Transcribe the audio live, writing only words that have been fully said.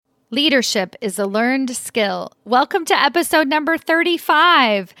Leadership is a learned skill. Welcome to episode number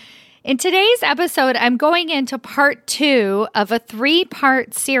 35. In today's episode, I'm going into part 2 of a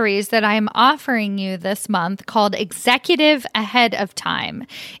 3-part series that I'm offering you this month called Executive Ahead of Time.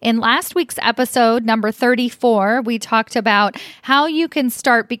 In last week's episode, number 34, we talked about how you can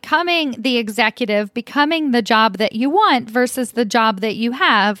start becoming the executive, becoming the job that you want versus the job that you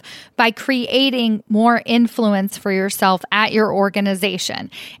have by creating more influence for yourself at your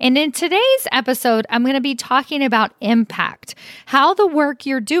organization. And in today's episode, I'm going to be talking about impact, how the work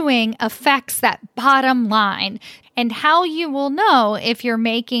you're doing affects that bottom line, and how you will know if you're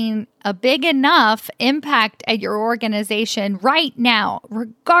making a big enough impact at your organization right now,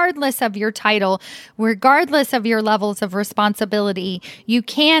 regardless of your title, regardless of your levels of responsibility. You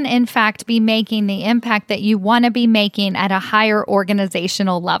can, in fact, be making the impact that you want to be making at a higher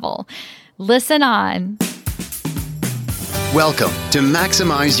organizational level. Listen on. Welcome to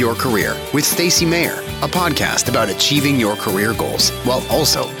Maximize Your Career with Stacey Mayer, a podcast about achieving your career goals while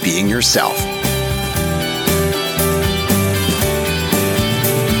also being yourself.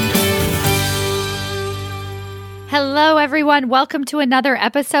 Hello, everyone. Welcome to another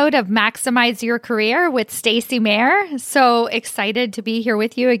episode of Maximize Your Career with Stacey Mayer. So excited to be here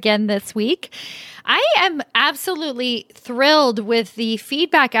with you again this week. I am absolutely thrilled with the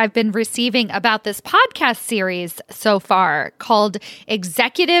feedback I've been receiving about this podcast series so far called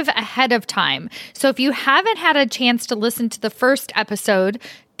Executive Ahead of Time. So if you haven't had a chance to listen to the first episode,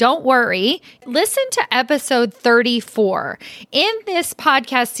 don't worry. Listen to episode 34. In this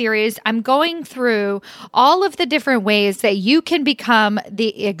podcast series, I'm going through all of the different ways that you can become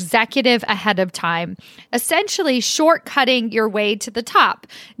the executive ahead of time, essentially shortcutting your way to the top,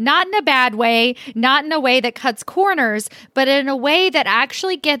 not in a bad way, not in a way that cuts corners, but in a way that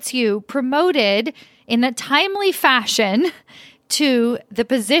actually gets you promoted in a timely fashion to the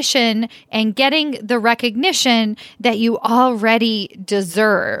position and getting the recognition that you already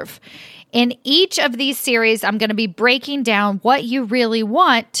deserve. In each of these series, I'm going to be breaking down what you really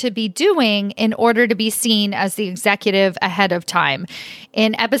want to be doing in order to be seen as the executive ahead of time.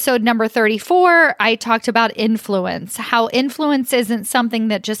 In episode number 34, I talked about influence, how influence isn't something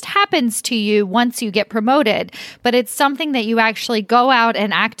that just happens to you once you get promoted, but it's something that you actually go out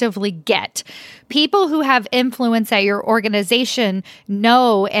and actively get. People who have influence at your organization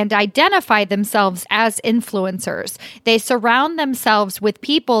know and identify themselves as influencers. They surround themselves with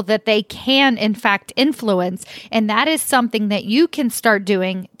people that they can, in fact, influence. And that is something that you can start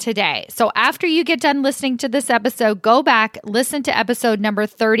doing today. So after you get done listening to this episode, go back, listen to episode number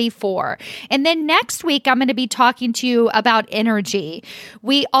 34. And then next week, I'm going to be talking to you about energy.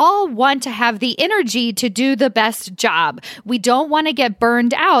 We all want to have the energy to do the best job. We don't want to get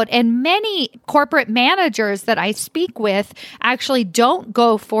burned out. And many corporate managers that I speak with actually don't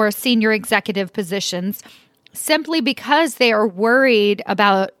go for senior executive positions simply because they are worried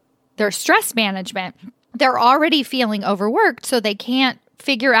about their stress management. They're already feeling overworked, so they can't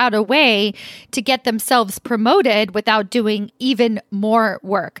figure out a way to get themselves promoted without doing even more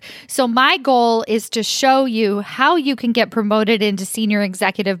work. So my goal is to show you how you can get promoted into senior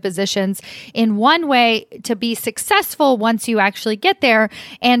executive positions in one way to be successful once you actually get there,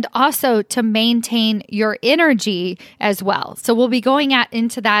 and also to maintain your energy as well. So we'll be going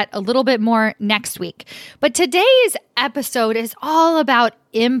into that a little bit more next week. But today's episode is all about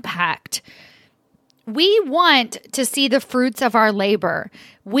impact. We want to see the fruits of our labor.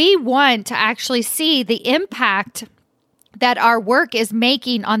 We want to actually see the impact that our work is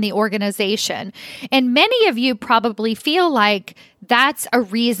making on the organization. And many of you probably feel like that's a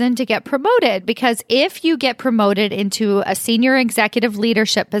reason to get promoted, because if you get promoted into a senior executive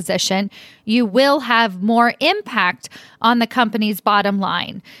leadership position, you will have more impact on the company's bottom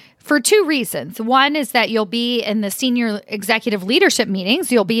line. For 2 reasons. One is that you'll be in the senior executive leadership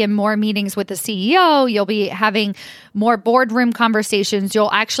meetings. You'll be in more meetings with the CEO. You'll be having more boardroom conversations.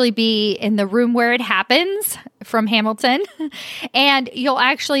 You'll actually be in the room where it happens from Hamilton. And you'll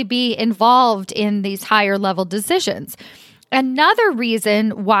actually be involved in these higher level decisions. Another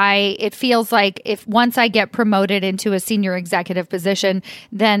reason why it feels like if once I get promoted into a senior executive position,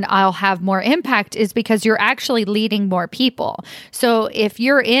 then I'll have more impact is because you're actually leading more people. So if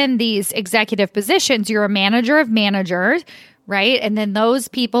you're in these executive positions, you're a manager of managers, right? And then those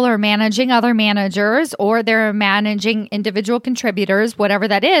people are managing other managers, or they're managing individual contributors, whatever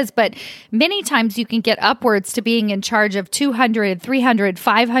that is. But many times you can get upwards to being in charge of 200, 300,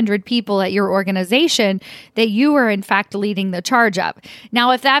 500 people at your organization that you are in fact leading the charge of.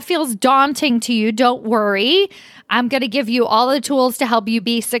 Now, if that feels daunting to you, don't worry. I'm going to give you all the tools to help you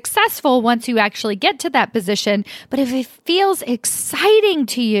be successful once you actually get to that position. But if it feels exciting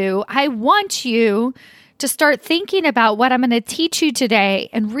to you, I want you to start thinking about what I'm going to teach you today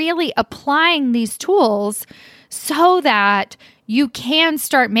and really applying these tools so that you can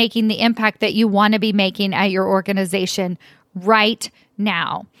start making the impact that you want to be making at your organization right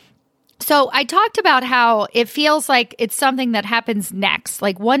now. So I talked about how it feels like it's something that happens next.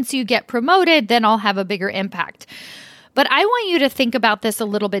 Like once you get promoted, then I'll have a bigger impact. But I want you to think about this a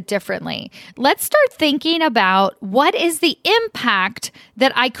little bit differently. Let's start thinking about what is the impact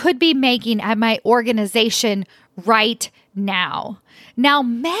that I could be making at my organization right now. Now,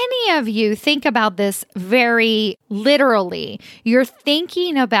 many of you think about this very literally. You're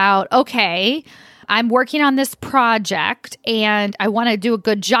thinking about, okay, I'm working on this project and I want to do a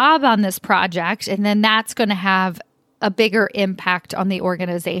good job on this project, and then that's going to have a bigger impact on the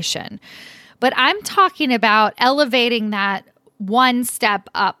organization. But I'm talking about elevating that one step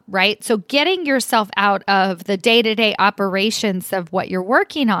up, right? So getting yourself out of the day-to-day operations of what you're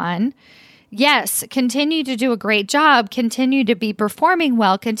working on. Yes, continue to do a great job, continue to be performing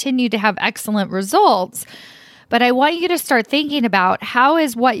well, continue to have excellent results. But I want you to start thinking about how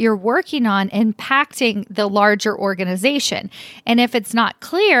is what you're working on impacting the larger organization. And if it's not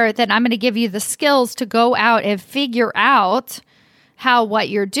clear, then I'm going to give you the skills to go out and figure out how what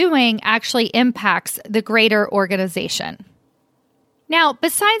you're doing actually impacts the greater organization. Now,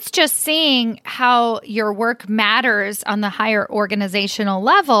 besides just seeing how your work matters on the higher organizational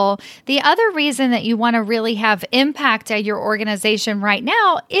level, the other reason that you want to really have impact at your organization right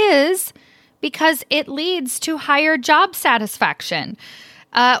now is because it leads to higher job satisfaction.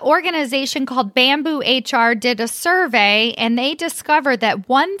 An organization called Bamboo HR did a survey, and they discovered that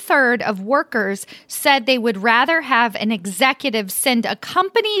 1/3 of workers said they would rather have an executive send a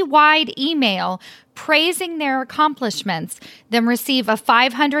company-wide email praising their accomplishments than receive a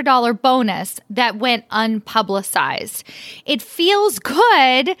 $500 bonus that went unpublicized. It feels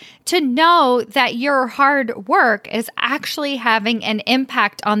good to know that your hard work is actually having an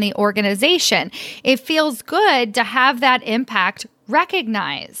impact on the organization. It feels good to have that impact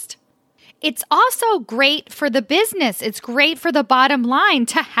recognized. It's also great for the business. It's great for the bottom line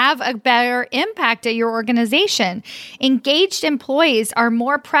to have a better impact at your organization. Engaged employees are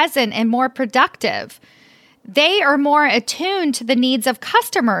more present and more productive. They are more attuned to the needs of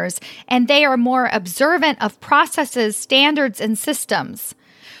customers, and they are more observant of processes, standards, and systems.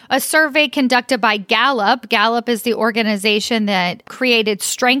 A survey conducted by Gallup is the organization that created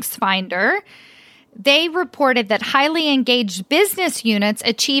StrengthsFinder. They reported that highly engaged business units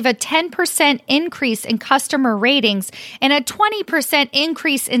achieve a 10% increase in customer ratings and a 20%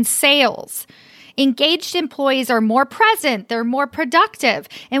 increase in sales. Engaged employees are more present, they're more productive,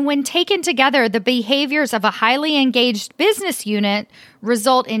 and when taken together, the behaviors of a highly engaged business unit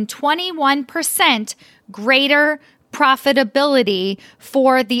result in 21% greater profitability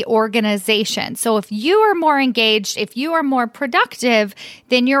for the organization. So if you are more engaged, if you are more productive,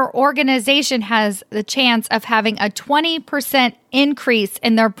 then your organization has the chance of having a 20% increase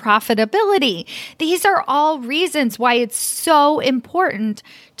in their profitability. These are all reasons why it's so important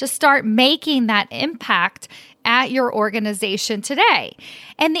to start making that impact at your organization today.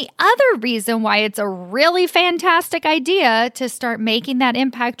 And the other reason why it's a really fantastic idea to start making that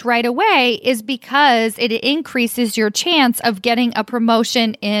impact right away is because it increases your chance of getting a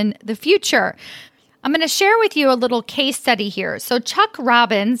promotion in the future. I'm going to share with you a little case study here. So Chuck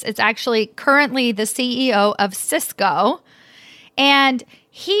Robbins is actually currently the CEO of Cisco, and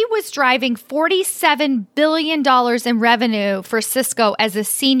he was driving $47 billion in revenue for Cisco as a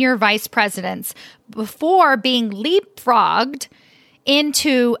senior vice president before being leapfrogged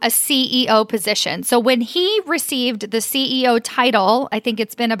into a CEO position. So when he received the CEO title, I think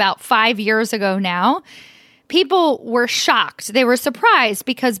it's been about 5 years ago now, people were shocked. They were surprised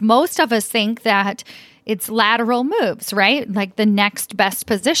because most of us think that it's lateral moves, right? Like the next best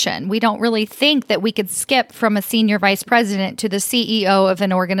position. We don't really think that we could skip from a senior vice president to the CEO of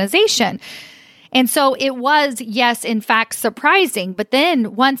an organization. And so it was, yes, in fact, surprising. But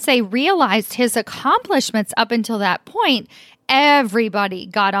then once they realized his accomplishments up until that point, everybody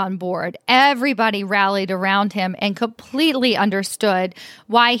got on board. Everybody rallied around him and completely understood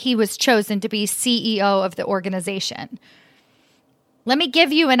why he was chosen to be CEO of the organization. Let me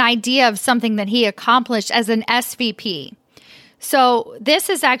give you an idea of something that he accomplished as an SVP. So this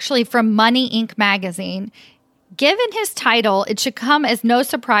is actually from Money Inc. magazine. Given his title, it should come as no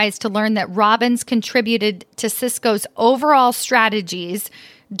surprise to learn that Robbins contributed to Cisco's overall strategies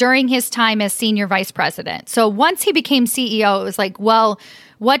during his time as senior vice president. So once he became CEO, it was like, well,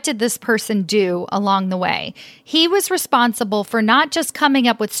 what did this person do along the way? He was responsible for not just coming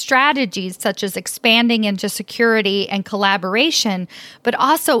up with strategies such as expanding into security and collaboration, but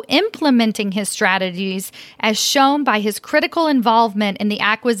also implementing his strategies as shown by his critical involvement in the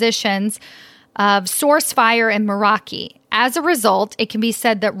acquisitions of SourceFire and Meraki. As a result, it can be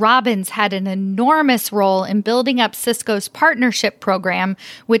said that Robbins had an enormous role in building up Cisco's partnership program,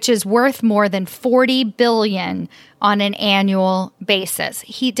 which is worth more than $40 billion on an annual basis.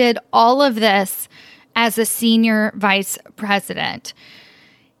 He did all of this as a senior vice president.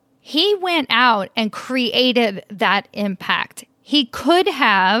 He went out and created that impact. He could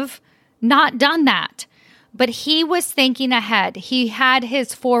have not done that, but he was thinking ahead. He had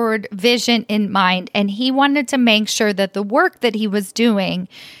his forward vision in mind, and he wanted to make sure that the work that he was doing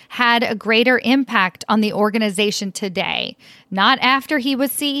had a greater impact on the organization today, not after he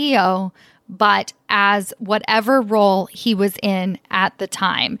was CEO, but as whatever role he was in at the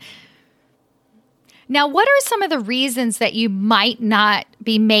time. Now, what are some of the reasons that you might not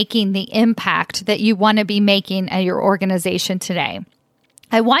be making the impact that you want to be making at your organization today?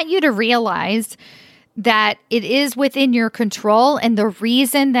 I want you to realize that it is within your control, and the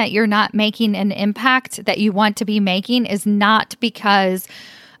reason that you're not making an impact that you want to be making is not because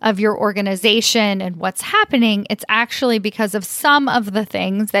of your organization and what's happening. It's actually because of some of the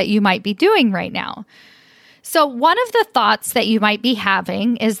things that you might be doing right now. So one of the thoughts that you might be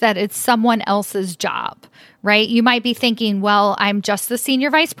having is that it's someone else's job, right? You might be thinking, well, I'm just the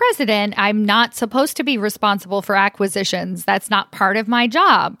senior vice president. I'm not supposed to be responsible for acquisitions. That's not part of my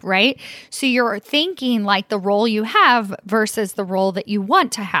job, right? So you're thinking like the role you have versus the role that you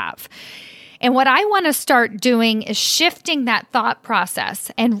want to have. And what I want to start doing is shifting that thought process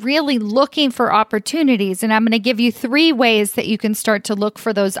and really looking for opportunities. And I'm going to give you 3 ways that you can start to look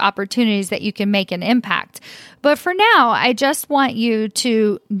for those opportunities that you can make an impact. But for now, I just want you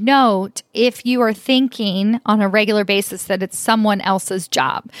to note if you are thinking on a regular basis that it's someone else's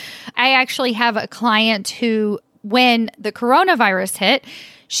job. I actually have a client who, when the coronavirus hit,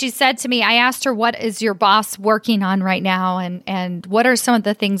 she said to me, I asked her, what is your boss working on right now? And what are some of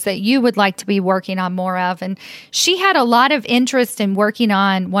the things that you would like to be working on more of? And she had a lot of interest in working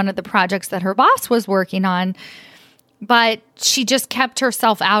on one of the projects that her boss was working on, but she just kept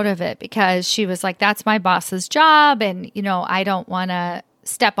herself out of it because she was like, that's my boss's job. And, I don't want to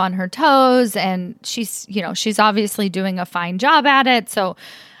step on her toes. And she's obviously doing a fine job at it. So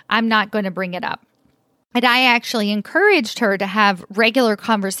I'm not going to bring it up. And I actually encouraged her to have regular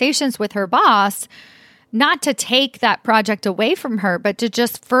conversations with her boss, not to take that project away from her, but to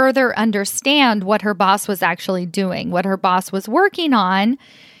just further understand what her boss was actually doing, what her boss was working on.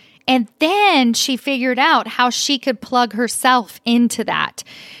 And then she figured out how she could plug herself into that.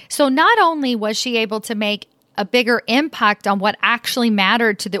 So not only was she able to make a bigger impact on what actually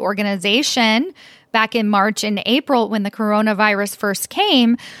mattered to the organization back in March and April when the coronavirus first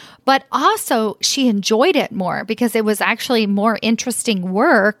came, but also she enjoyed it more because it was actually more interesting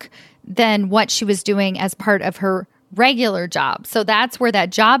work than what she was doing as part of her regular job. So that's where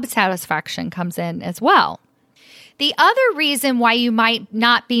that job satisfaction comes in as well. The other reason why you might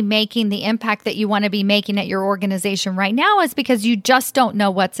not be making the impact that you want to be making at your organization right now is because you just don't know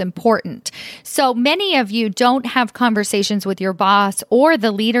what's important. So many of you don't have conversations with your boss or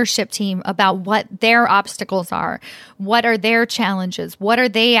the leadership team about what their obstacles are. What are their challenges? What are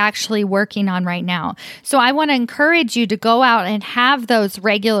they actually working on right now? So I want to encourage you to go out and have those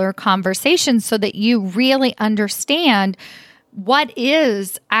regular conversations so that you really understand what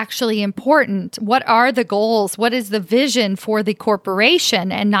is actually important. What are the goals? What is the vision for the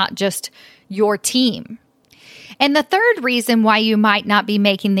corporation and not just your team? And the third reason why you might not be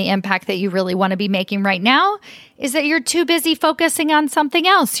making the impact that you really want to be making right now is that you're too busy focusing on something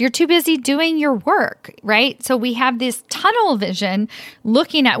else. You're too busy doing your work, right? So we have this tunnel vision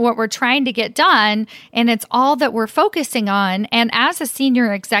looking at what we're trying to get done, and it's all that we're focusing on. And as a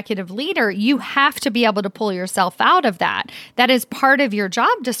senior executive leader, you have to be able to pull yourself out of that. That is part of your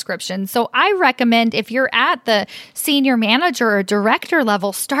job description. So I recommend if you're at the senior manager or director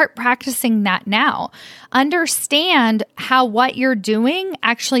level, start practicing that now. Understand how what you're doing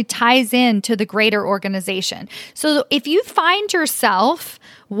actually ties into the greater organization. So if you find yourself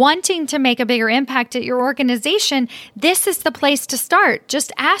wanting to make a bigger impact at your organization, this is the place to start.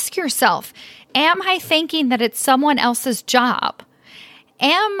 Just ask yourself, am I thinking that it's someone else's job?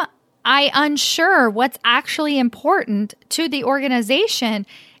 Am I I unsure what's actually important to the organization?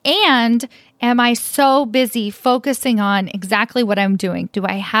 And am I so busy focusing on exactly what I'm doing? Do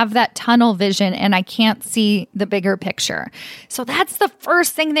I have that tunnel vision and I can't see the bigger picture? So that's the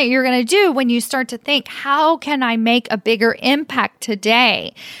first thing that you're going to do when you start to think, how can I make a bigger impact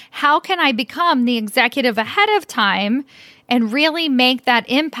today? How can I become the executive ahead of time and really make that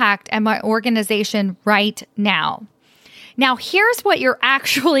impact at my organization right now? Now, here's what you're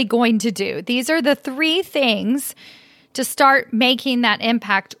actually going to do. These are the 3 things to start making that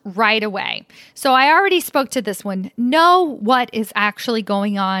impact right away. So I already spoke to this one. Know what is actually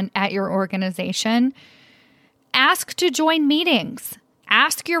going on at your organization. Ask to join meetings.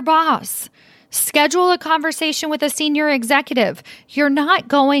 Ask your boss. Schedule a conversation with a senior executive. You're not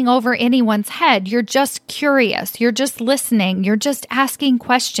going over anyone's head. You're just curious. You're just listening. You're just asking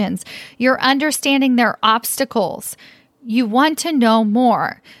questions. You're understanding their obstacles. You want to know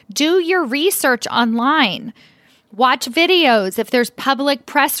more. Do your research online. Watch videos if there's public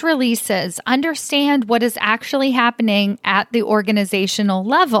press releases. Understand what is actually happening at the organizational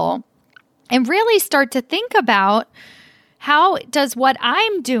level. And really start to think about, how does what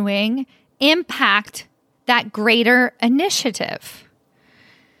I'm doing impact that greater initiative?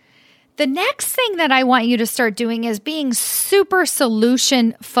 The next thing that I want you to start doing is being super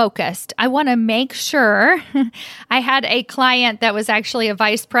solution focused. I want to make sure. I had a client that was actually a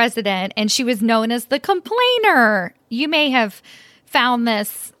vice president, and she was known as the complainer. You may have found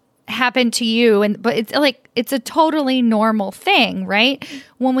this happen to you, but it's a totally normal thing, right?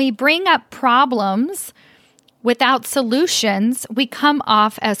 When we bring up problems without solutions, we come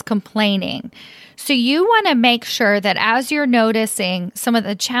off as complaining. So you want to make sure that as you're noticing some of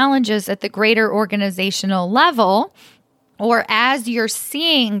the challenges at the greater organizational level, or as you're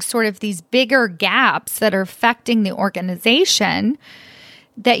seeing sort of these bigger gaps that are affecting the organization,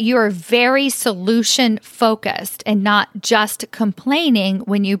 that you are very solution focused and not just complaining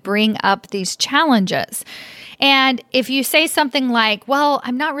when you bring up these challenges. And if you say something like, well,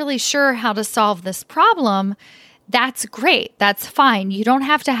 I'm not really sure how to solve this problem, that's great. That's fine. You don't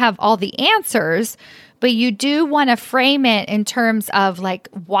have to have all the answers, but you do want to frame it in terms of like,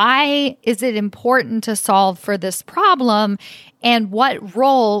 why is it important to solve for this problem? And what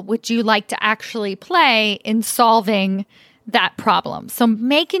role would you like to actually play in solving that problem? So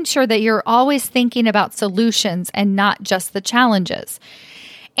making sure that you're always thinking about solutions and not just the challenges.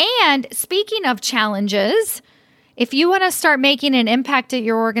 And speaking of challenges, if you want to start making an impact at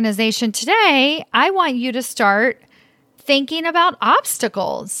your organization today, I want you to start thinking about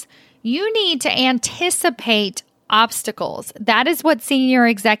obstacles. You need to anticipate obstacles. That is what senior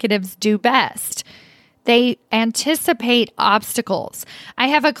executives do best. They anticipate obstacles. I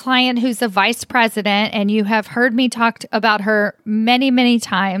have a client who's a vice president, and you have heard me talk about her many, many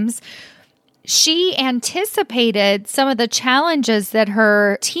times. She anticipated some of the challenges that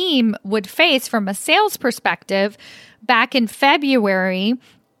her team would face from a sales perspective back in February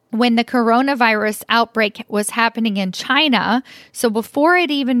when the coronavirus outbreak was happening in China. So before it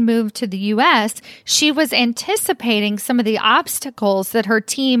even moved to the US, she was anticipating some of the obstacles that her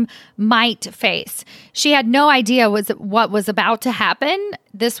team might face. She had no idea what was about to happen.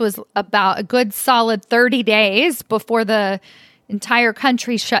 This was about a good solid 30 days before the entire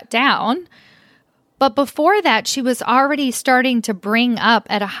country shut down. But before that, she was already starting to bring up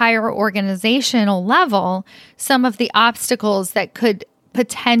at a higher organizational level some of the obstacles that could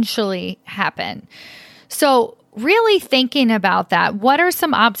potentially happen. So really thinking about that, what are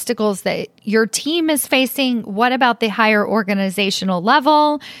some obstacles that your team is facing? What about the higher organizational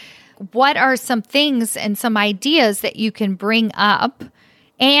level? What are some things and some ideas that you can bring up?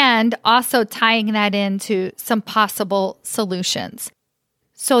 And also tying that into some possible solutions.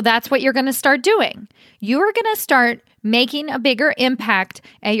 So that's what you're going to start doing. You're going to start making a bigger impact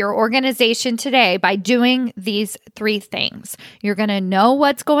at your organization today by doing these 3 things. You're going to know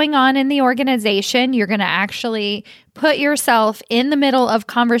what's going on in the organization. You're going to actually put yourself in the middle of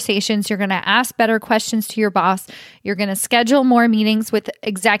conversations. You're going to ask better questions to your boss. You're going to schedule more meetings with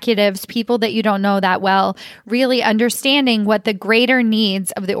executives, people that you don't know that well, really understanding what the greater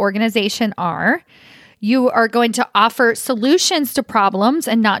needs of the organization are. You are going to offer solutions to problems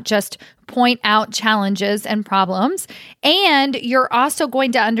and not just point out challenges and problems. And you're also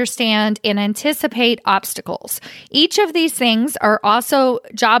going to understand and anticipate obstacles. Each of these things are also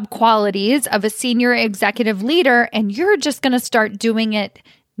job qualities of a senior executive leader, and you're just going to start doing it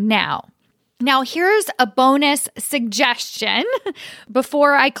now. Now, here's a bonus suggestion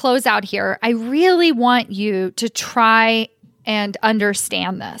before I close out here. I really want you to try and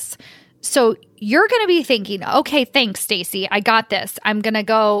understand this. So you're going to be thinking, okay, thanks, Stacy. I got this. I'm going to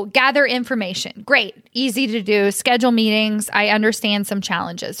go gather information. Great. Easy to do. Schedule meetings. I understand some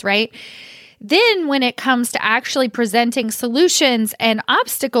challenges, right? Then when it comes to actually presenting solutions and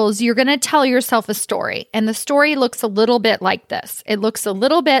obstacles, you're going to tell yourself a story. And the story looks a little bit like this. It looks a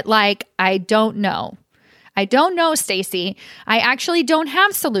little bit like, I don't know. I don't know, Stacy. I actually don't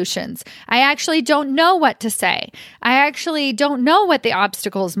have solutions. I actually don't know what to say. I actually don't know what the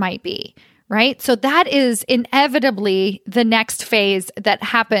obstacles might be, right? So that is inevitably the next phase that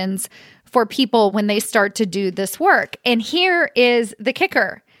happens for people when they start to do this work. And here is the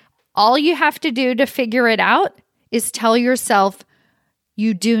kicker. All you have to do to figure it out is tell yourself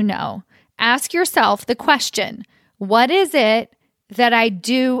you do know. Ask yourself the question, what is it that I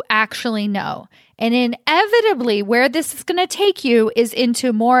do actually know? And inevitably, where this is going to take you is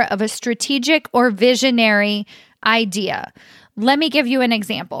into more of a strategic or visionary idea. Let me give you an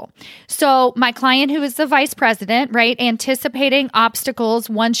example. So my client who is the vice president, right, anticipating obstacles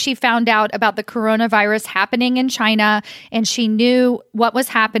once she found out about the coronavirus happening in China and she knew what was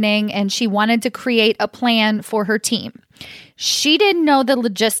happening and she wanted to create a plan for her team. She didn't know the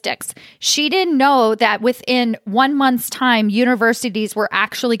logistics. She didn't know that within 1 month's time, universities were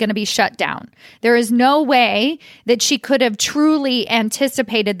actually going to be shut down. There is no way that she could have truly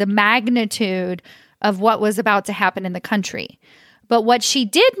anticipated the magnitude of what was about to happen in the country. But what she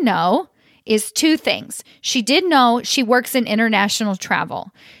did know is two things. She did know she works in international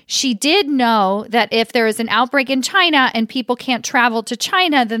travel. She did know that if there is an outbreak in China and people can't travel to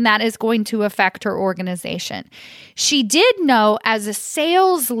China, then that is going to affect her organization. She did know as a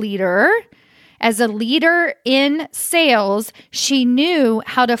sales leader, as a leader in sales, she knew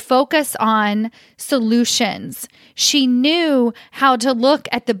how to focus on solutions. She knew how to look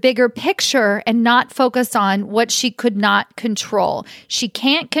at the bigger picture and not focus on what she could not control. She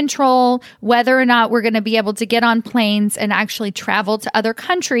can't control whether or not we're going to be able to get on planes and actually travel to other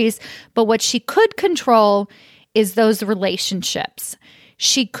countries, but what she could control is those relationships.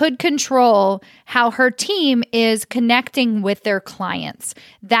 She could control how her team is connecting with their clients.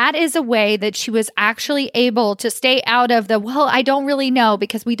 That is a way that she was actually able to stay out of the, well, I don't really know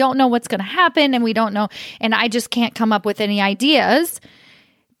because we don't know what's going to happen and we don't know, and I just can't come up with any ideas,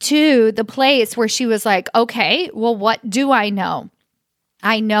 to the place where she was like, okay, well, what do I know?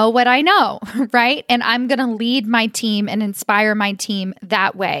 I know what I know, right? And I'm going to lead my team and inspire my team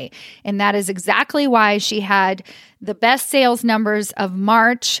that way. And that is exactly why she had the best sales numbers of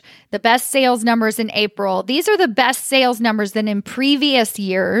March, the best sales numbers in April. These are the best sales numbers than in previous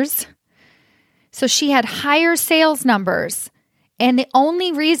years. So she had higher sales numbers. And the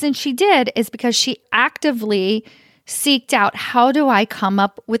only reason she did is because she actively seeked out, how do I come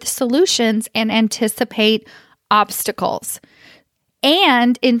up with solutions and anticipate obstacles?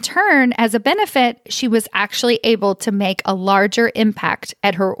 And in turn, as a benefit, she was actually able to make a larger impact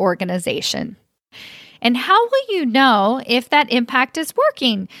at her organization. And how will you know if that impact is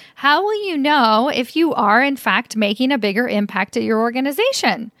working? How will you know if you are, in fact, making a bigger impact at your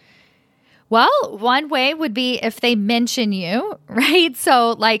organization? Well, one way would be if they mention you, right?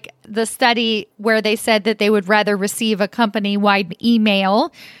 So like the study where they said that they would rather receive a company-wide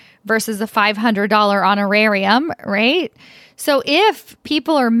email versus a $500 honorarium, right? So if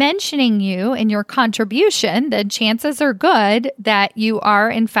people are mentioning you and your contribution, then chances are good that you are,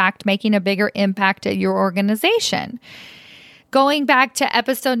 in fact, making a bigger impact at your organization. Going back to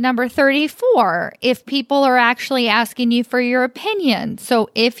episode number 34, if people are actually asking you for your opinion. So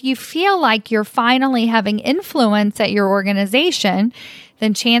if you feel like you're finally having influence at your organization,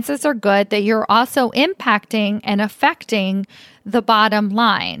 then chances are good that you're also impacting and affecting the bottom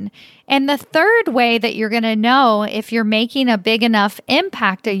line. And the third way that you're going to know if you're making a big enough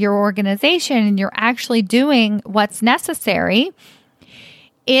impact at your organization and you're actually doing what's necessary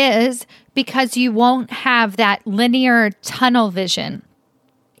is because you won't have that linear tunnel vision.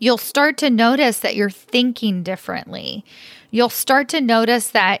 You'll start to notice that you're thinking differently. You'll start to notice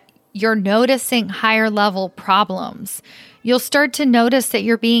that you're noticing higher level problems. You'll start to notice that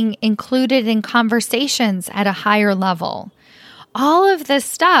you're being included in conversations at a higher level. All of this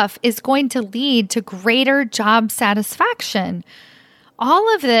stuff is going to lead to greater job satisfaction.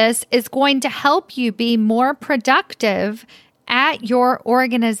 All of this is going to help you be more productive at your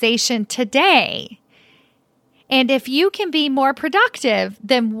organization today. And if you can be more productive,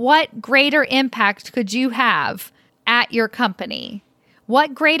 then what greater impact could you have at your company?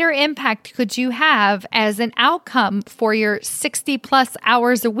 What greater impact could you have as an outcome for your 60 plus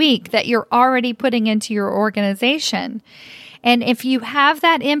hours a week that you're already putting into your organization? And if you have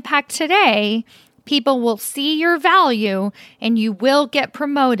that impact today, people will see your value and you will get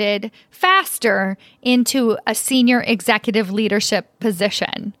promoted faster into a senior executive leadership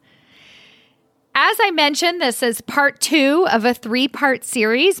position. As I mentioned, this is part 2 of a 3-part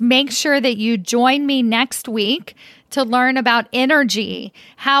series. Make sure that you join me next week to learn about energy,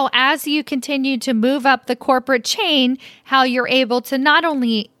 how as you continue to move up the corporate chain, how you're able to not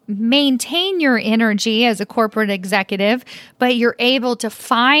only maintain your energy as a corporate executive, but you're able to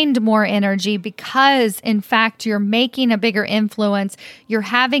find more energy because, in fact, you're making a bigger influence, you're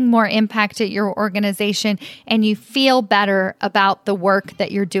having more impact at your organization, and you feel better about the work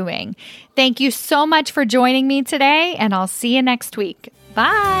that you're doing. Thank you so much for joining me today, and I'll see you next week.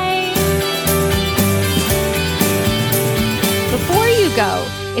 Bye. Before you go,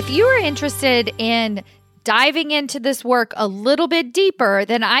 if you are interested in diving into this work a little bit deeper,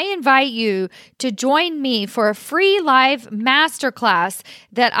 then I invite you to join me for a free live masterclass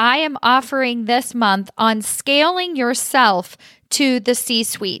that I am offering this month on scaling yourself to the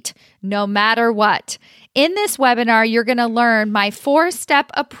C-suite, no matter what. In this webinar, you're going to learn my 4-step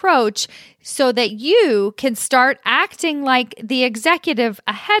approach so that you can start acting like the executive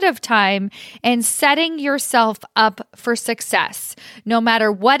ahead of time and setting yourself up for success. No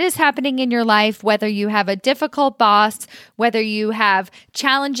matter what is happening in your life, whether you have a difficult boss, whether you have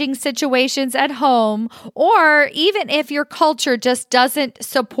challenging situations at home, or even if your culture just doesn't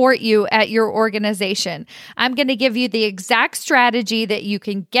support you at your organization, I'm going to give you the exact strategy that you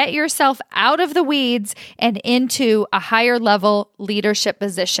can get yourself out of the weeds and into a higher level leadership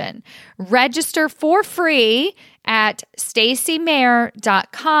position. Register for free at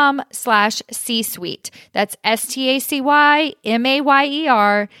stacymayer.com/C-suite. That's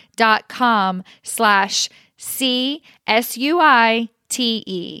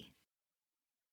STACYMAYER.com/CSUITE.